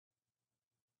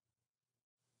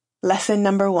Lesson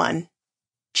number 1,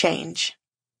 change.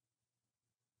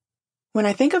 When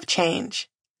I think of change,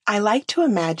 I like to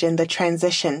imagine the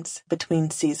transitions between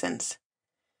seasons.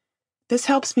 This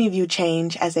helps me view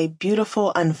change as a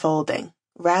beautiful unfolding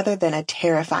rather than a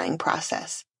terrifying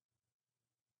process.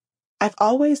 I've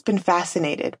always been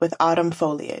fascinated with autumn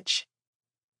foliage.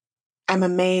 I'm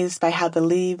amazed by how the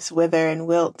leaves wither and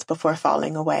wilt before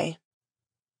falling away.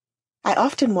 I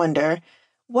often wonder,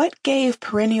 what gave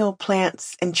perennial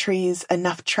plants and trees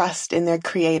enough trust in their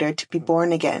creator to be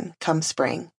born again come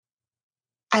spring?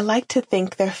 I like to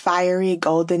think their fiery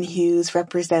golden hues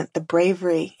represent the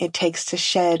bravery it takes to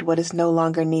shed what is no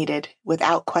longer needed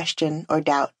without question or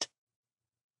doubt.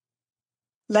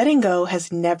 Letting go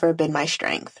has never been my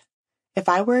strength. If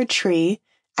I were a tree,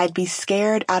 I'd be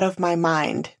scared out of my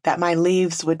mind that my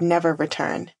leaves would never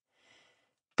return.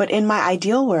 But in my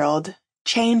ideal world,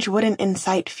 change wouldn't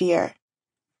incite fear.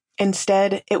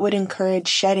 Instead, it would encourage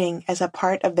shedding as a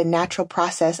part of the natural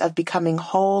process of becoming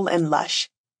whole and lush.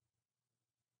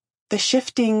 The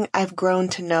shifting I've grown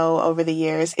to know over the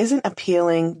years isn't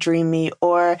appealing, dreamy,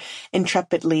 or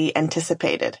intrepidly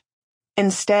anticipated.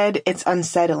 Instead, it's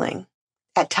unsettling,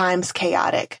 at times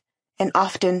chaotic, and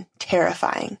often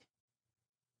terrifying.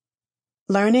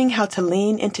 Learning how to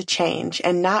lean into change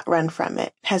and not run from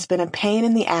it has been a pain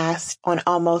in the ass on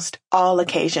almost all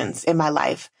occasions in my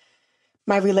life.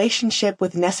 My relationship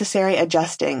with necessary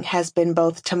adjusting has been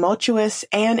both tumultuous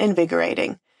and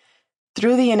invigorating.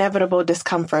 Through the inevitable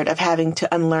discomfort of having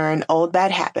to unlearn old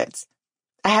bad habits,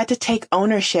 I had to take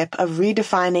ownership of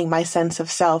redefining my sense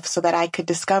of self so that I could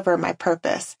discover my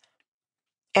purpose.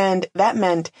 And that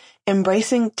meant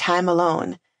embracing time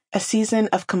alone, a season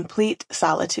of complete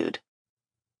solitude.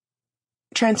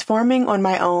 Transforming on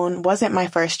my own wasn't my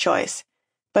first choice,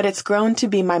 but it's grown to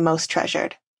be my most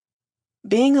treasured.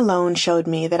 Being alone showed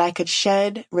me that I could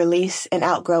shed, release, and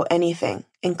outgrow anything,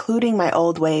 including my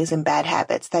old ways and bad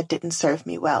habits that didn't serve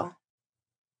me well.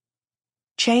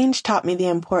 Change taught me the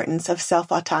importance of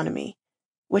self-autonomy,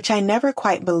 which I never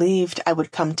quite believed I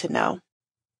would come to know.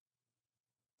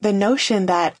 The notion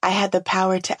that I had the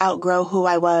power to outgrow who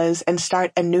I was and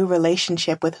start a new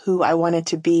relationship with who I wanted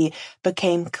to be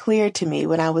became clear to me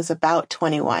when I was about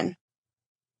 21.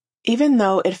 Even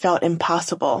though it felt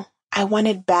impossible, I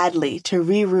wanted badly to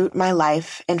reroute my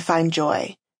life and find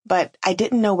joy, but I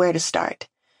didn't know where to start.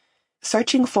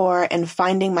 Searching for and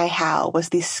finding my how was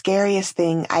the scariest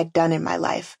thing I'd done in my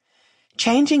life.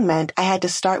 Changing meant I had to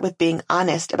start with being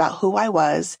honest about who I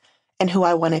was and who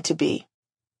I wanted to be.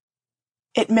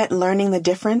 It meant learning the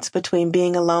difference between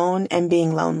being alone and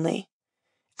being lonely.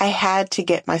 I had to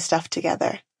get my stuff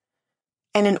together.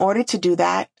 And in order to do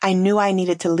that, I knew I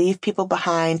needed to leave people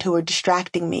behind who were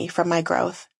distracting me from my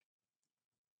growth.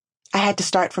 I had to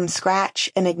start from scratch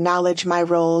and acknowledge my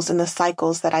roles in the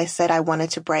cycles that I said I wanted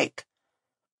to break.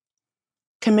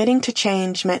 Committing to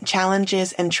change meant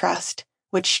challenges and trust,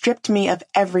 which stripped me of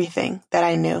everything that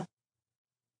I knew.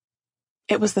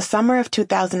 It was the summer of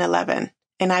 2011,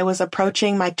 and I was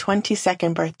approaching my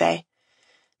 22nd birthday.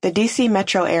 The DC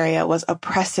metro area was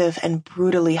oppressive and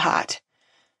brutally hot.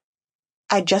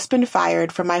 I'd just been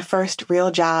fired from my first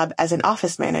real job as an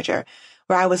office manager,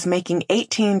 where I was making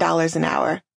 $18 an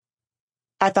hour.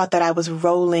 I thought that I was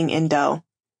rolling in dough.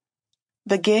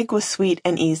 The gig was sweet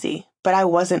and easy, but I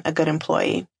wasn't a good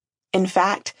employee. In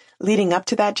fact, leading up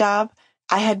to that job,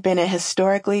 I had been a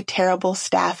historically terrible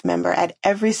staff member at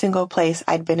every single place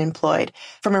I'd been employed,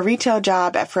 from a retail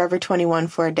job at Forever 21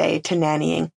 for a day to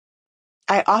nannying.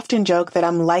 I often joke that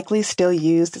I'm likely still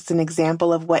used as an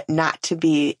example of what not to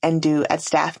be and do at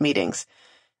staff meetings.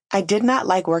 I did not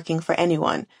like working for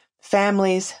anyone,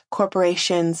 families,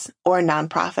 corporations, or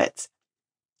nonprofits.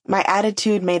 My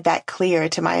attitude made that clear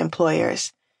to my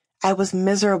employers. I was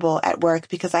miserable at work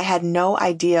because I had no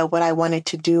idea what I wanted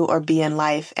to do or be in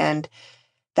life, and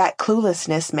that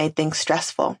cluelessness made things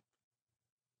stressful.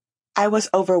 I was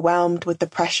overwhelmed with the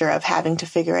pressure of having to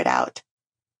figure it out.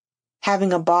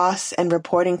 Having a boss and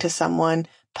reporting to someone,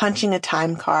 punching a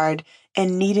time card,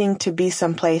 and needing to be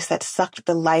someplace that sucked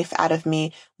the life out of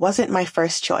me wasn't my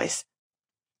first choice.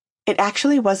 It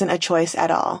actually wasn't a choice at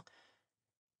all.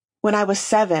 When I was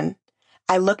 7,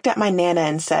 I looked at my Nana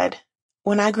and said,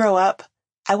 "When I grow up,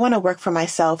 I want to work for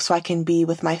myself so I can be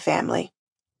with my family."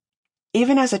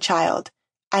 Even as a child,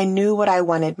 I knew what I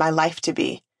wanted my life to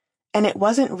be, and it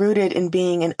wasn't rooted in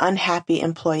being an unhappy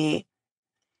employee.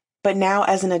 But now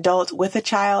as an adult with a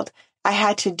child, I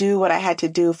had to do what I had to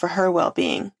do for her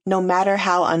well-being, no matter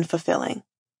how unfulfilling.